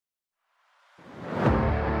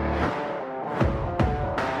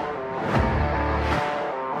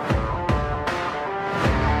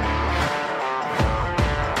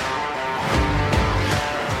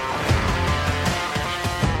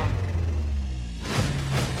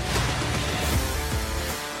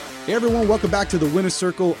Hey everyone, welcome back to the Winner's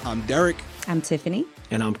Circle. I'm Derek. I'm Tiffany.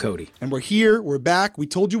 And I'm Cody. And we're here. We're back. We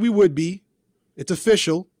told you we would be. It's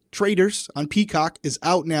official. Traitors on Peacock is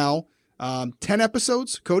out now. 10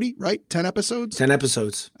 episodes, Cody, right? 10 episodes? 10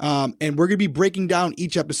 episodes. And we're going to be breaking down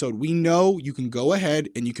each episode. We know you can go ahead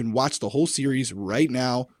and you can watch the whole series right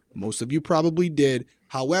now. Most of you probably did.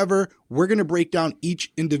 However, we're going to break down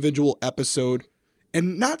each individual episode,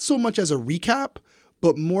 and not so much as a recap,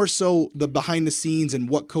 but more so the behind the scenes and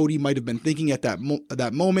what Cody might have been thinking at that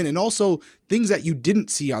moment, and also things that you didn't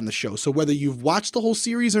see on the show. So whether you've watched the whole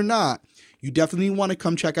series or not, you definitely want to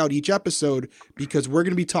come check out each episode, because we're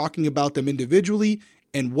going to be talking about them individually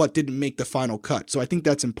and what didn't make the final cut. So I think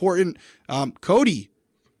that's important. Cody,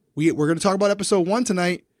 we're going to talk about episode 1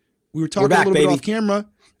 tonight. We were talking a little bit off camera.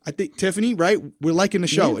 I think, Tiffany, right? We're liking the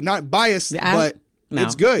show. Yeah. Not biased, but... No,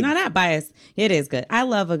 it's good. No, not biased. It is good. I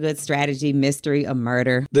love a good strategy, mystery, a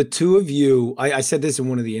murder. The two of you, I said this in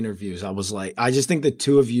one of the interviews. I was like, I just think the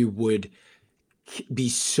two of you would be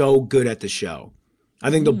so good at the show. I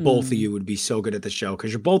think the both of you would be so good at the show,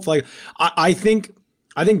 because you're both like, I think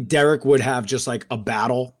Derek would have just like a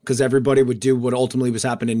battle, because everybody would do what ultimately was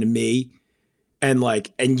happening to me.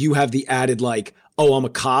 And you have the added like, oh, I'm a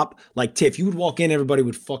cop. Like, Tiff, you would walk in, everybody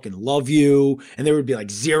would fucking love you, and there would be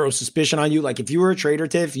like zero suspicion on you. Like, if you were a traitor,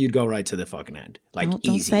 Tiff, you'd go right to the fucking end. Like,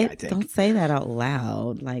 easy, I think. Don't say that out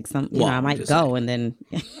loud. Like, I might go and then.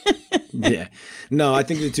 Yeah. No, I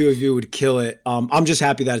think the two of you would kill it. I'm just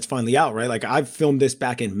happy that it's finally out, right? Like, I've filmed this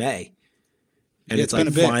back in May, and it's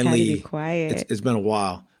like finally. Be quiet. It's been a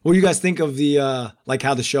while. What do you guys think of the like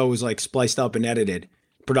how the show was like spliced up and edited?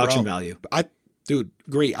 Production value. Dude,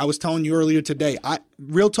 great. I was telling you earlier today,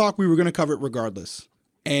 real talk, we were going to cover it regardless.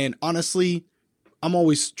 And honestly, I'm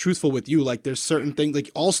always truthful with you. Like, there's certain things, like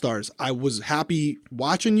All Stars, I was happy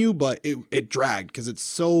watching you, but it dragged, because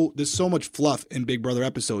there's so much fluff in Big Brother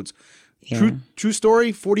episodes. Yeah. True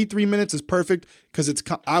story, 43 minutes is perfect, because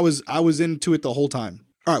I was into it the whole time.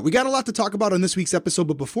 All right, we got a lot to talk about on this week's episode,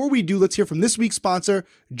 but before we do, let's hear from this week's sponsor,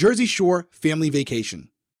 Jersey Shore Family Vacation.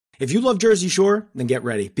 If you love Jersey Shore, then get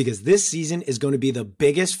ready, because this season is going to be the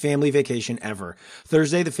biggest family vacation ever.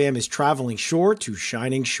 Thursday, the fam is traveling shore to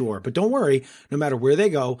shining shore. But don't worry, no matter where they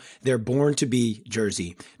go, they're born to be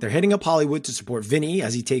Jersey. They're heading up Hollywood to support Vinny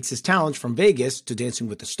as he takes his talents from Vegas to Dancing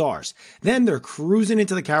with the Stars. Then they're cruising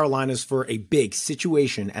into the Carolinas for a big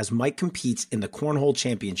situation as Mike competes in the Cornhole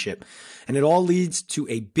Championship. And it all leads to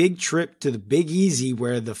a big trip to the Big Easy,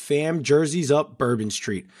 where the fam jerseys up Bourbon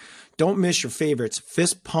Street. Don't miss your favorites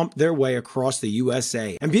fist pump their way across the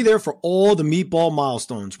USA, and be there for all the meatball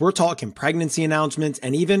milestones. We're talking pregnancy announcements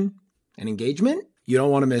and even an engagement. You don't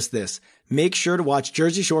want to miss this. Make sure to watch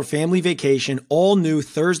Jersey Shore Family Vacation, all new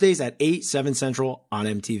Thursdays at 8, 7 Central on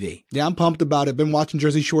MTV. Yeah, I'm pumped about it. Been watching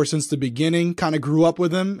Jersey Shore since the beginning. Kind of grew up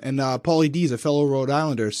with him, and Paulie D is a fellow Rhode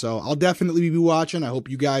Islander, so I'll definitely be watching. I hope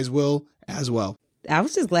you guys will as well. I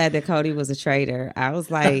was just glad that Cody was a traitor. I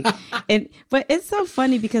was like, but it's so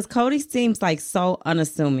funny because Cody seems like so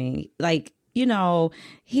unassuming. Like, you know,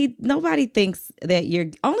 nobody thinks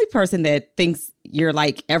that only person that thinks you're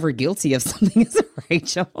like ever guilty of something is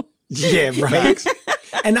Rachel. Yeah, right.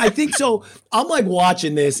 And I think so. I'm like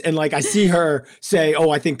watching this, and like I see her say,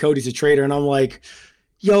 "Oh, I think Cody's a traitor," and I'm like,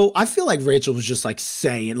 yo, I feel like Rachel was just like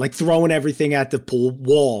saying, like throwing everything at the pool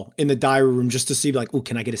wall in the diary room just to see like, oh,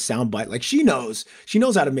 can I get a soundbite? Like she knows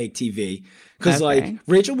how to make TV. Cause like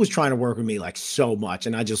Rachel was trying to work with me like so much.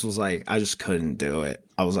 And I just was like, I just couldn't do it.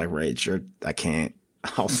 I was like, Rachel, I can't.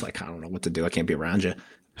 I was like, I don't know what to do. I can't be around you.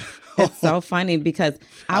 It's so funny because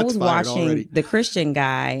I was watching the Christian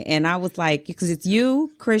guy, and I was like, because it's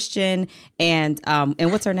you, Christian, and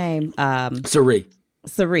what's her name?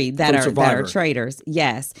 Sari that are traitors.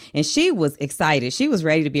 Yes. And she was excited. She was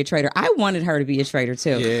ready to be a traitor. I wanted her to be a traitor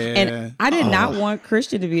too. Yeah. And I did not want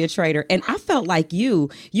Christian to be a traitor. And I felt like you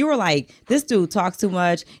were like, this dude talks too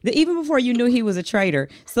much, even before you knew he was a traitor.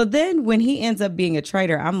 So then when he ends up being a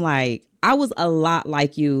traitor, I'm like, I was a lot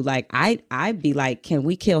like you. Like I'd be like, can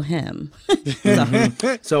we kill him?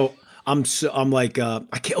 So I'm like, I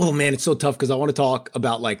can't, oh man, it's so tough because I want to talk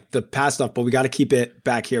about like the past stuff, but we got to keep it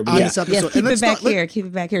back here. But keep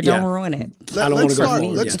it back here. Don't ruin it. I don't want to go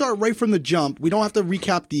forward. Let's start right from the jump. We don't have to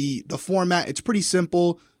recap the format. It's pretty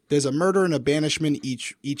simple. There's a murder and a banishment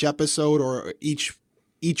each episode or each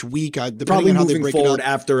week, depending probably on how they moving break forward it up.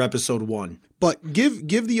 after episode 1. But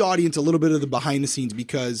give the audience a little bit of the behind the scenes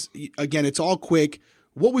because again, it's all quick.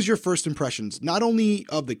 What was your first impressions? Not only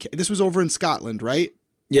of this was over in Scotland, right?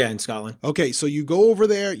 Yeah, in Scotland. Okay, so you go over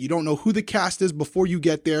there. You don't know who the cast is before you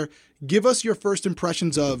get there. Give us your first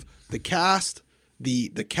impressions of the cast,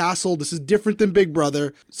 the castle. This is different than Big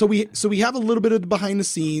Brother. So we have a little bit of the behind the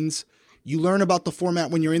scenes. You learn about the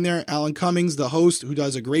format when you're in there. Alan Cummings, the host, who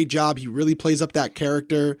does a great job. He really plays up that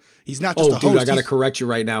character. He's not just a host. I got to correct you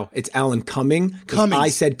right now. It's Alan Cummings. I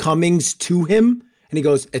said Cummings to him, and he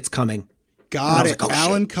goes, "It's coming." Got it. Like,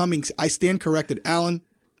 Alan Cummings. I stand corrected. Alan,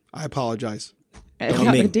 I apologize.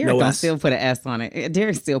 Derek don't still put an S on it.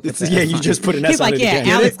 Derek still puts an S on it. Yeah, you just put an S on it. He's like,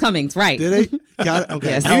 yeah, Alex Cummings, right. Did I? Got it? Okay.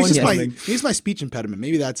 Yes, here's my speech impediment.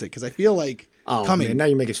 Maybe that's it, because I feel like Cumming. Man, now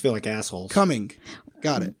you make us feel like assholes. Cumming.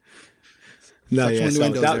 Got it. No, yeah, so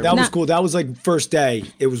that was cool. That was like first day.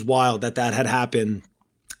 It was wild that had happened.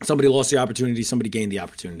 Somebody lost the opportunity. Somebody gained the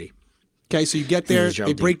opportunity. Okay, so you get there.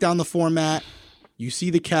 They break down the format. You see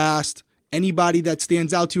the cast. Anybody that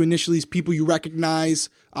stands out to you initially is people you recognize.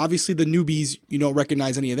 Obviously, the newbies, you don't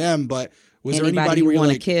recognize any of them. But was there anybody where you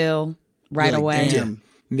want to kill right away? Damn.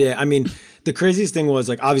 Yeah, I mean, the craziest thing was,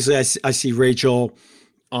 like, obviously I see Rachel.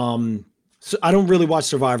 So I don't really watch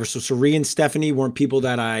Survivor. So Sari and Stephanie weren't people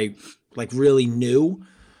that I like really knew.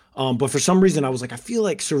 But for some reason I was like, I feel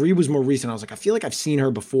like Sari was more recent. I was like, I feel like I've seen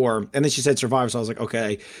her before. And then she said Survivor. So I was like,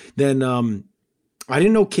 okay. Then I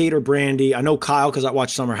didn't know Kate or Brandy. I know Kyle because I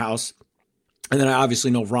watched Summer House. And then I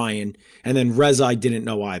obviously know Ryan. And then Reza I didn't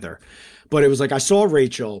know either. But it was like I saw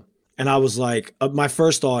Rachel and I was like, my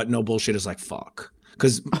first thought, no bullshit, is like, fuck.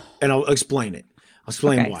 And I'll explain it. I'll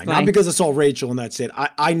explain why. Not because I saw Rachel and that's it.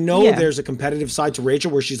 I know there's a competitive side to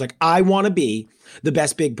Rachel where she's like, I want to be the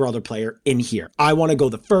best Big Brother player in here. I want to go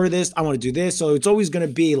the furthest. I want to do this. So it's always going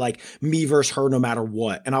to be like me versus her no matter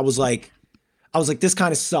what. And I was like, this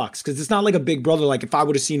kind of sucks because it's not like a Big Brother. Like if I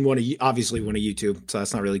would have seen one of YouTube, so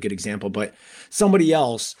that's not really a good example, but somebody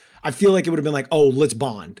else, I feel like it would have been like, oh, let's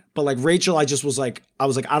bond. But like Rachel, I was like, I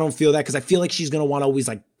don't feel that because I feel like she's going to want to always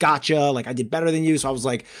like, gotcha. Like I did better than you. So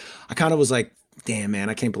I kind of was like, damn, man,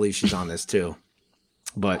 I can't believe she's on this too.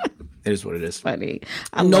 But it is what it is. Funny.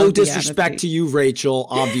 No disrespect to you, Rachel,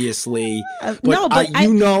 obviously. But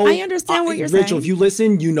I understand what you're saying. Rachel, if you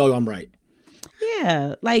listen, you know I'm right.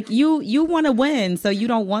 Yeah, like you want to win, so you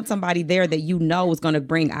don't want somebody there that you know is going to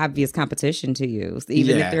bring obvious competition to you,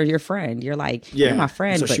 even if they're your friend. You're like, you're my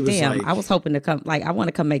friend, so but damn, like, I was hoping to come. Like, I want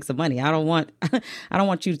to come make some money. I don't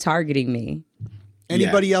want you targeting me.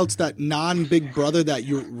 Anybody else that non-Big Brother that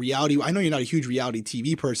you reality? I know you're not a huge reality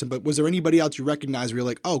TV person, but was there anybody else you recognized where you're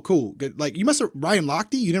like, oh, cool. Good. Like you must have Ryan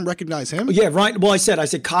Lochte. You didn't recognize him? Yeah, Ryan. Well, I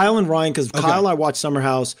said Kyle and Ryan because Kyle I watched Summer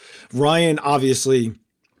House. Ryan, obviously,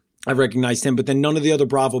 I recognized him, but then none of the other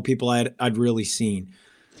Bravo people I'd really seen.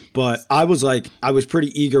 But I was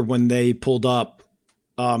pretty eager when they pulled up.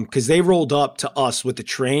 Because they rolled up to us with the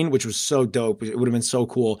train, which was so dope. It would have been so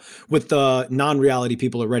cool with the non-reality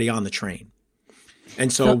people already on the train.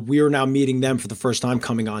 And so we are now meeting them for the first time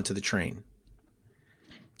coming onto the train.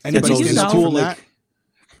 Anybody stand out from that?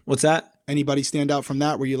 What's that? Anybody stand out from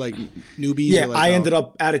that? Were you like newbies? Yeah, I ended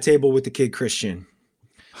up at a table with the kid Christian.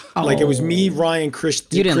 Like it was me, Ryan,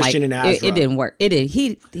 Christian, and Azra. It didn't work. It did.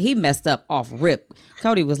 He messed up off rip.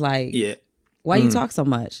 Cody was like, why you talk so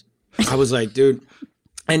much? I was like, dude.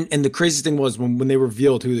 And the craziest thing was when they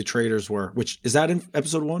revealed who the traitors were, which is that in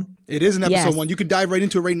episode 1? It is in episode 1. You could dive right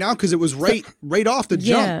into it right now because it was right off the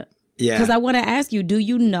jump. Yeah. Because I want to ask you, do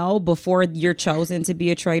you know before you're chosen to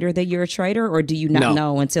be a traitor that you're a traitor, or do you not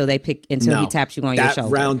know until he taps you on your shoulder? That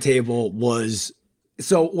round table was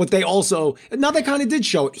so what they also now they kind of did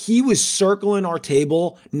show it. He was circling our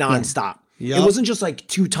table nonstop. Yeah. It wasn't just like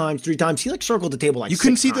 2 times, 3 times. He like circled the table like you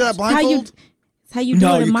couldn't see through that blindfold. How you do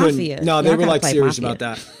it in Mafia? Couldn't. No, they were like serious about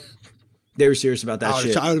that. They were serious about that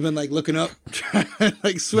shit. I would have been like looking up,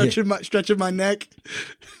 like stretching my neck.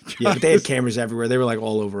 Yeah, but they had cameras everywhere. They were like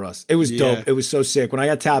all over us. It was dope. It was so sick. When I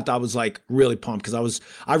got tapped, I was like really pumped because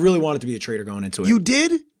I really wanted to be a traitor going into it. You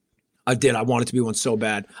did? I did. I wanted to be one so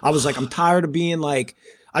bad. I was like, I'm tired of being like,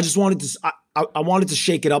 I just wanted to. I wanted to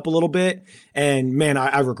shake it up a little bit, and man,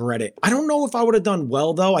 I regret it. I don't know if I would have done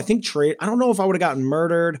well though. I think I don't know if I would have gotten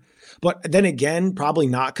murdered. But then again, probably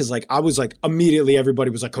not because like I was like immediately everybody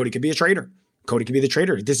was like, Cody could be a traitor. Cody could be the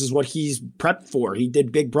traitor. This is what he's prepped for. He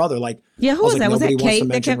did Big Brother. Like, yeah, who was that? Was that Kate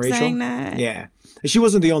that kept Rachel. Saying that? Yeah, and she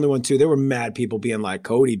wasn't the only one too. There were mad people being like,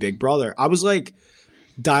 Cody, Big Brother. I was like,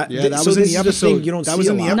 that was in the episode. You don't see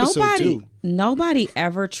in the episode too. Nobody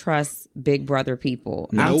ever trusts Big Brother people.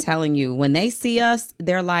 Nope. I'm telling you, when they see us,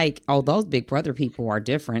 they're like, oh, those Big Brother people are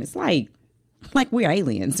different. It's like we're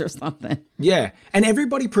aliens or something. Yeah. And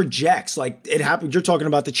everybody projects like it happened. You're talking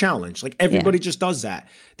about the challenge. Like everybody just does that.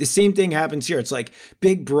 The same thing happens here. It's like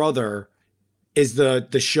Big Brother is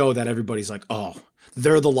the show that everybody's like, oh,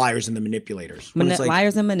 they're the liars and the manipulators.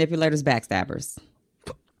 Liars and manipulators, backstabbers.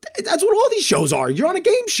 That's what all these shows are. You're on a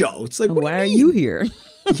game show. It's like, why are you here?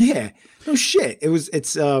 Yeah, no shit.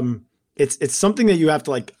 It's something that you have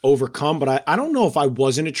to like overcome. But I don't know if I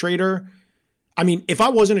wasn't a traitor. I mean, if I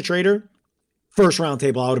wasn't a traitor, first round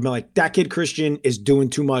table, I would have been like, that kid Christian is doing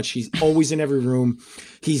too much. He's always in every room.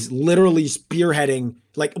 He's literally spearheading.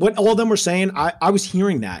 Like what all of them were saying, I was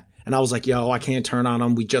hearing that. And I was like, yo, I can't turn on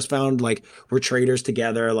him. We just found like we're traitors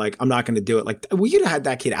together. Like, I'm not going to do it. Like, we could have had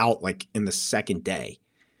that kid out like in the second day.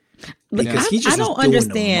 Because I don't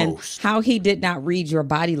understand how he did not read your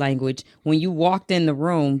body language when you walked in the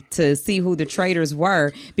room to see who the traitors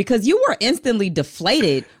were, because you were instantly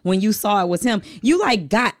deflated when you saw it was him. You like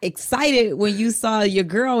got excited when you saw your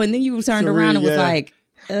girl, and then you turned around and was like,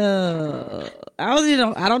 I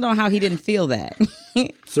don't know how he didn't feel that.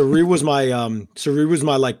 Sari was my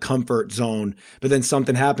like comfort zone, but then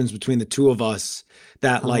something happens between the two of us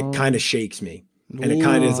that like kind of shakes me. And it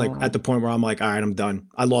kind of is like at the point where I'm like, all right, I'm done.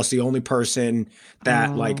 I lost the only person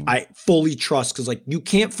that like I fully trust, because like you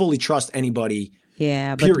can't fully trust anybody.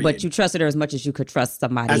 Yeah, but you trusted her as much as you could trust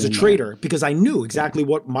somebody as a traitor, because I knew exactly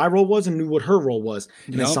what my role was and knew what her role was.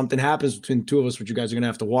 And then something happens between the two of us, which you guys are gonna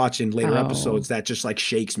have to watch in later episodes, that just like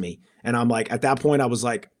shakes me. And I'm like, at that point, I was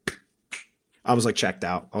like checked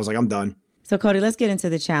out. I was like, I'm done. So Cody, let's get into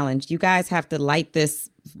the challenge. You guys have to light this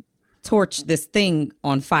torch, this thing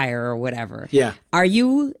on fire or whatever. Yeah. Are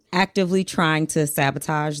you actively trying to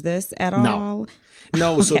sabotage this at all? No.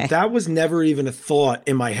 Okay. So that was never even a thought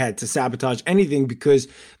in my head to sabotage anything, because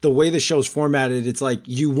the way the show's formatted, it's like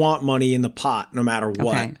you want money in the pot no matter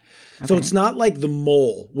what. Okay. So it's not like the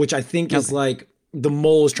mole, which I think is like the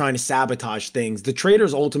mole is trying to sabotage things. The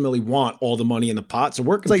traitors ultimately want all the money in the pot. So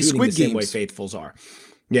we're competing like the same way Faithfuls are.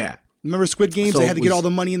 Yeah. Remember Squid Games? So they had to get all the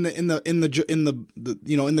money in the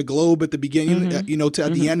globe at the beginning, at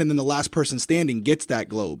the end, and then the last person standing gets that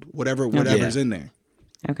globe, whatever's in there.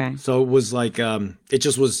 Okay. So it was like it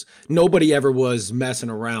just was, nobody ever was messing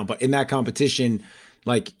around. But in that competition,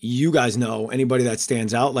 like you guys know, anybody that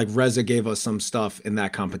stands out, like Reza gave us some stuff in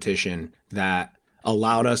that competition that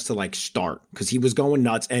allowed us to like start, because he was going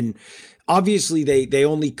nuts. And obviously they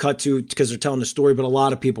only cut to, because they're telling the story, but a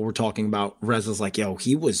lot of people were talking about Reza's like, yo,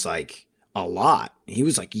 he was like a lot. He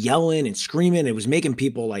was like yelling and screaming. It was making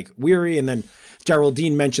people like weary. And then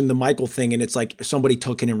Geraldine mentioned the Michael thing, and it's like somebody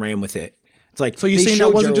took it and ran with it. It's like, so you're saying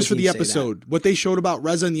that wasn't just for the episode. What they showed about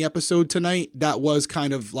Reza in the episode tonight, that was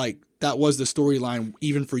kind of like, that was the storyline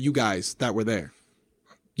even for you guys that were there.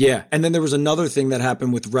 Yeah. And then there was another thing that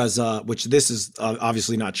happened with Reza, which this is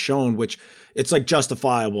obviously not shown, which it's like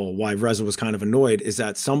justifiable why Reza was kind of annoyed, is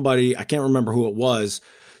that somebody, I can't remember who it was,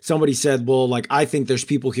 somebody said, well, like, I think there's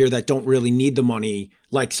people here that don't really need the money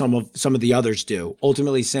like some of the others do.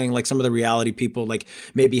 Ultimately saying like some of the reality people like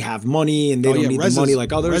maybe have money and they don't need the money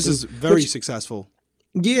like others. Reza's very successful.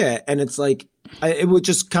 Yeah. And it's like, it would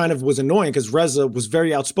just kind of was annoying, because Reza was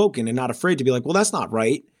very outspoken and not afraid to be like, well, that's not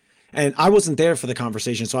right. And I wasn't there for the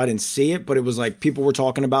conversation, so I didn't see it, but it was like people were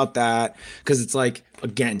talking about that, because it's like,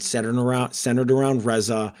 again, centered around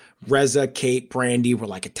Reza. Reza, Kate, Brandy were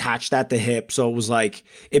like attached at the hip. So it was like,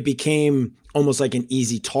 it became almost like an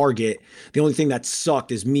easy target. The only thing that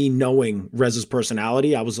sucked is me knowing Reza's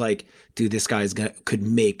personality. I was like, dude, this guy could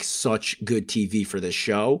make such good TV for this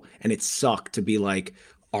show. And it sucked to be like,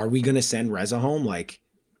 are we going to send Reza home? Like,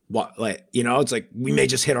 what? Like, it's like, we may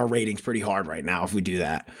just hit our ratings pretty hard right now if we do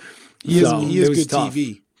that. He is good tough.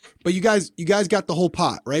 TV. But you guys got the whole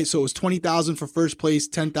pot, right? So it was 20,000 for first place,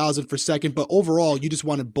 10,000 for second. But overall, you just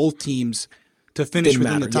wanted both teams to finish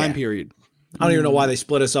within the time period. I don't even know why they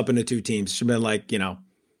split us up into two teams. It should have been like,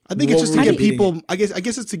 I think it's just to get people. I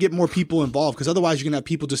guess it's to get more people involved, because otherwise you're gonna have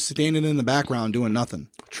people just standing in the background doing nothing.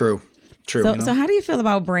 True. So how do you feel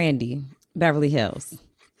about Brandy, Beverly Hills?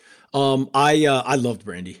 I loved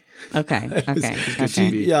Brandy. Okay.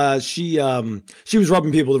 She was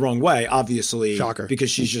rubbing people the wrong way, obviously. Shocker.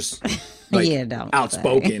 Because she's just like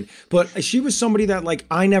outspoken. But she was somebody that like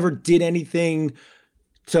I never did anything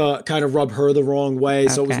to kind of rub her the wrong way.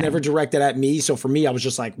 So it was never directed at me. So for me, I was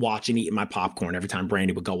just like watching, eating my popcorn every time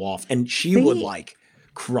Brandy would go off. And she would like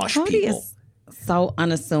crush Cody people. Is so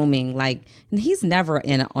unassuming. Like, he's never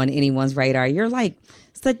on anyone's radar. You're like,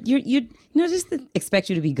 so you just expect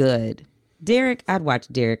you to be good. Derek, I'd watch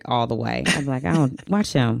Derek all the way. I'd be like, I don't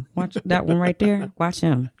watch him. Watch that one right there. Watch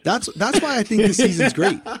him. That's why I think this season's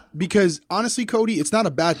great. Because honestly, Cody, it's not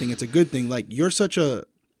a bad thing. It's a good thing. Like, you're such a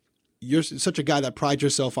guy that prides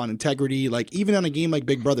yourself on integrity. Like, even on a game like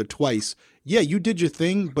Big Brother twice, yeah, you did your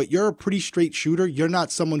thing, but you're a pretty straight shooter. You're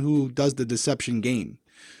not someone who does the deception game.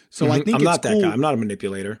 So I think I'm not cool. that guy. I'm not a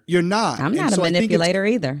manipulator. You're not. I'm not a manipulator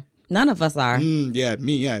either. None of us are. Yeah,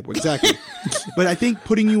 me, yeah, exactly. But I think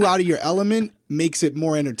putting you out of your element makes it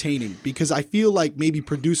more entertaining because I feel like maybe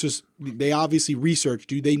producers, they obviously research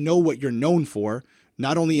you. They know what you're known for,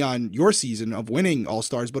 not only on your season of winning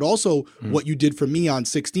All-Stars, but also what you did for me on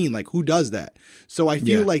 16. Like, who does that? So I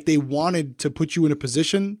feel like they wanted to put you in a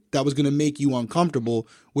position that was going to make you uncomfortable,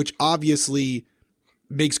 which obviously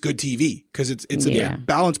makes good TV because it's a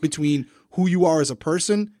balance between who you are as a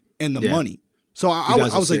person and the money. So I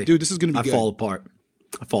was like, dude, this is going to be good.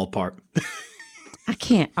 I fall apart. I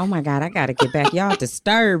can't. Oh my God, I got to get back. Y'all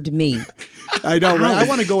disturbed me. I know, right? I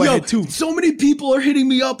want to go ahead too. So many people are hitting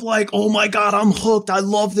me up like, oh my God, I'm hooked. I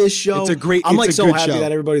love this show. I'm like so happy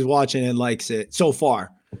that everybody's watching and likes it so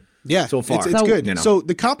far. Yeah, so far. It's good. You know. So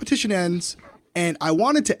the competition ends. And I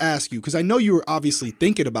wanted to ask you, because I know you were obviously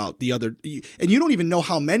thinking about the other, and you don't even know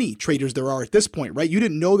how many traitors there are at this point, right? You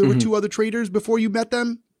didn't know there were 2 other traitors before you met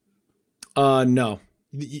them? No.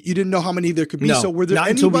 You didn't know how many there could be? No, so were there not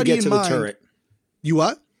anybody until we get in to mind? the turret. You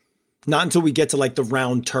what? Not until we get to like the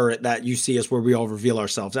round turret that you see us where we all reveal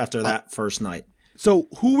ourselves after that first night. So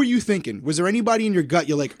who were you thinking? Was there anybody in your gut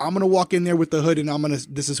you're like, I'm going to walk in there with the hood and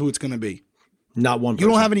this is who it's going to be? Not one person.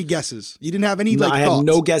 You don't have any guesses. You didn't have any I had thoughts.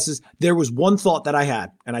 no guesses. There was one thought that I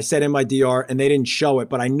had, and I said in my DR, and they didn't show it,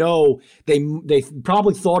 but I know they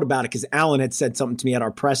probably thought about it because Alan had said something to me at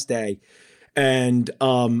our press day. And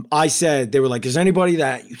I said, they were like, is there anybody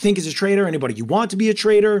that you think is a traitor? Anybody you want to be a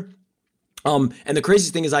traitor? And the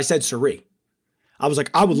craziest thing is I said Suri. I was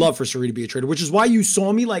like, I would love for Suri to be a traitor, which is why you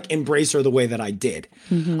saw me like embrace her the way that I did.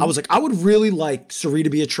 I was like, I would really like Suri to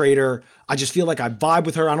be a traitor. I just feel like I vibe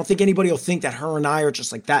with her. I don't think anybody will think that her and I are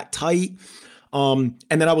just like that tight. And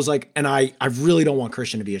then I was like, and I really don't want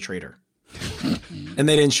Christian to be a traitor. And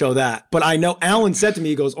they didn't show that. But I know Alan said to me,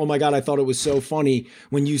 he goes, oh my God, I thought it was so funny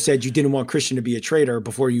when you said you didn't want Christian to be a traitor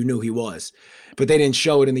before you knew he was. But they didn't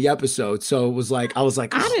show it in the episode. So it was like, I was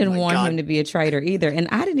like, I didn't want him to be a traitor either. And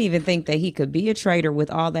I didn't even think that he could be a traitor with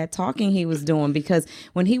all that talking he was doing, because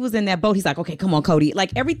when he was in that boat, he's like, okay, come on, Cody.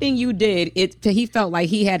 Like everything you did, he felt like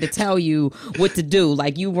he had to tell you what to do.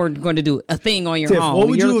 Like you weren't going to do a thing on your Tiff, own. What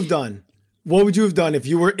would you have done? What would you have done if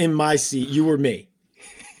you were in my seat? You were me.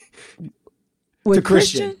 With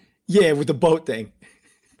Christian? Yeah, with the boat thing.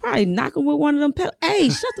 Probably knock him with one of them pedals. Hey,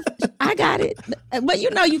 shut the I got it. But you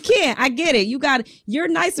know you can't. I get it. You got it. You're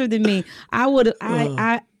nicer than me. He would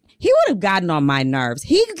have gotten on my nerves.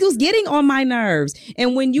 He was getting on my nerves.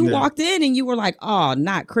 And when you walked in and you were like, oh,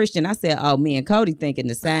 not Christian, I said, oh, me and Cody thinking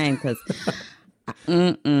the same, because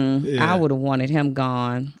I would have wanted him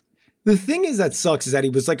gone. The thing is that sucks is that he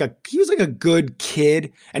was like a good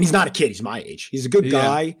kid, and he's not a kid. He's my age. He's a good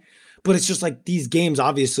guy, but it's just like these games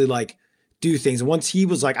obviously like do things. And once he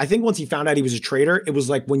was like, I think once he found out he was a traitor, it was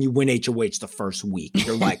like when you win HOH the first week,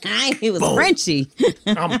 you're like, it was Frenchy.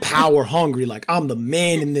 I'm power hungry. Like I'm the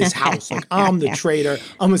man in this house. Like I'm the traitor.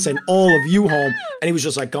 I'm gonna send all of you home. And he was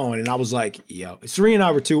just like going, and I was like, yo, Serena and I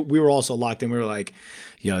were too. We were also locked in. We were like,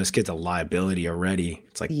 yo, this kid's a liability already.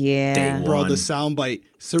 It's like day one. Bro, the soundbite.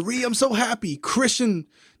 Sari, I'm so happy. Christian,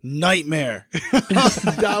 nightmare.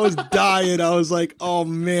 I was dying. I was like, oh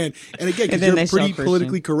man. And again, because you're pretty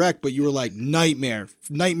politically correct, but you were like, nightmare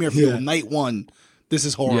fuel, night one. This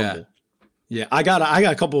is horrible. Yeah, I got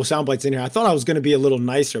a couple of sound bites in here. I thought I was going to be a little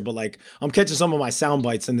nicer, but like I'm catching some of my sound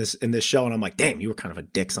bites in this show, and I'm like, damn, you were kind of a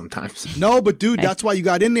dick sometimes. No, but dude, that's why you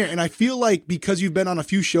got in there. And I feel like because you've been on a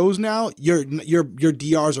few shows now, your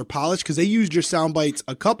DRs are polished because they used your sound bites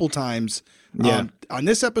a couple times. On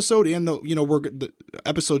this episode and the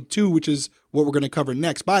episode 2, which is what we're going to cover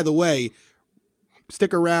next. By the way,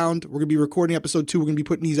 stick around. We're going to be recording episode 2. We're going to be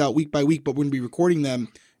putting these out week by week, but we're going to be recording them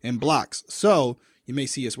in blocks. So you may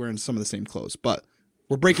see us wearing some of the same clothes, but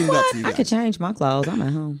we're breaking it up for you guys. I could change my clothes. I'm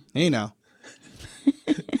at home. Hey, now.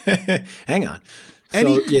 Hang on.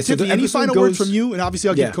 Any final words from you? And obviously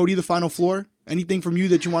I'll give Cody the final floor. Anything from you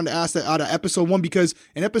that you wanted to ask that out of episode 1? Because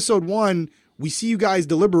in episode 1, we see you guys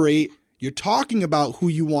deliberate. You're talking about who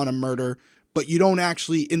you want to murder, but you don't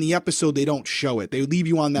actually, in the episode, they don't show it. They leave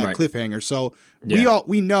you on that cliffhanger. So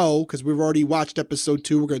we know, because we've already watched episode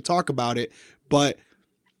 2, we're going to talk about it, but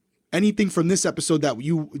anything from this episode that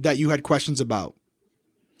you had questions about?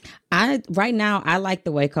 Right now, I like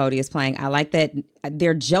the way Cody is playing. I like that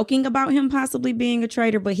they're joking about him possibly being a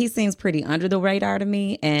traitor, but he seems pretty under the radar to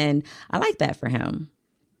me, and I like that for him.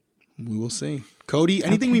 We will see. Cody,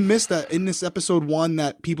 anything we missed that in this episode 1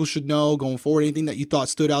 that people should know going forward? Anything that you thought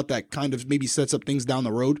stood out that kind of maybe sets up things down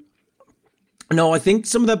the road? No, I think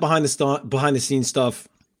some of that behind the scenes stuff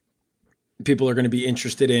people are going to be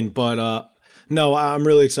interested in, but no, I'm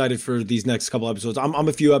really excited for these next couple episodes. I'm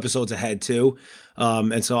a few episodes ahead too,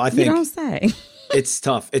 and so I think you don't say. It's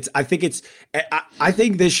tough. I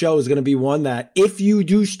think this show is going to be one that if you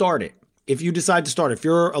do start it, if you decide to start, if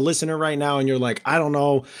you're a listener right now and you're like, I don't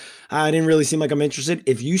know, I didn't really seem like I'm interested.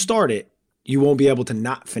 If you start it, you won't be able to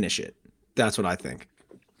not finish it. That's what I think.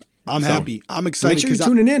 I'm happy. I'm excited. Make sure you're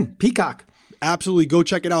tuning in. Peacock. Absolutely. Go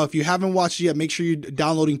check it out. If you haven't watched it yet, make sure you're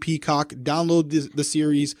downloading Peacock. Download the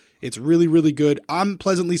series. It's really, really good. I'm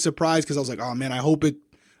pleasantly surprised because I was like, oh man, I hope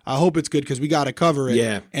it's good because we got to cover it.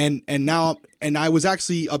 Yeah. And I was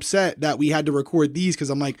actually upset that we had to record these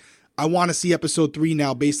because I'm like, I want to see episode 3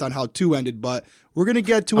 now based on how 2 ended, but we're going to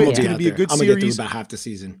get to it. It's going to be a good series. I'm going to get through about half the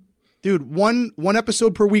season. Dude, one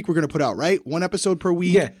episode per week we're going to put out, right? 1 episode per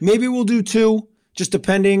week. Yeah, maybe we'll do 2. Just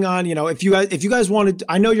depending on, if you guys wanted,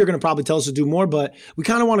 I know you're going to probably tell us to do more, but we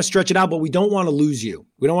kind of want to stretch it out, but we don't want to lose you.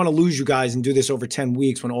 We don't want to lose you guys and do this over 10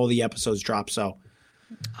 weeks when all the episodes drop. So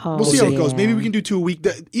we'll see how it goes. Maybe we can do 2 a week.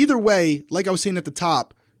 Either way, like I was saying at the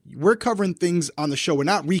top, we're covering things on the show. We're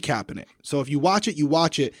not recapping it. So if you watch it, you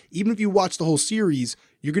watch it. Even if you watch the whole series,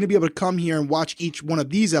 you're going to be able to come here and watch each one of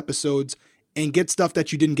these episodes and get stuff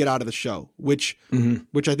that you didn't get out of the show, which I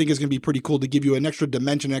think is going to be pretty cool to give you an extra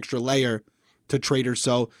dimension, extra layer to Traitors.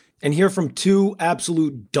 So, and hear from 2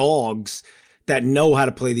 absolute dogs that know how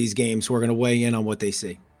to play these games who are going to weigh in on what they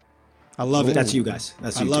see. I love it. That's you guys.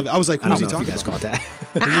 I love it. I was like, who's he talking about? You guys caught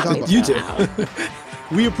that. You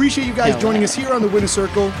too. We appreciate you guys joining us here on the Winner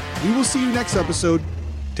Circle. We will see you next episode.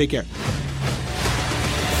 Take care.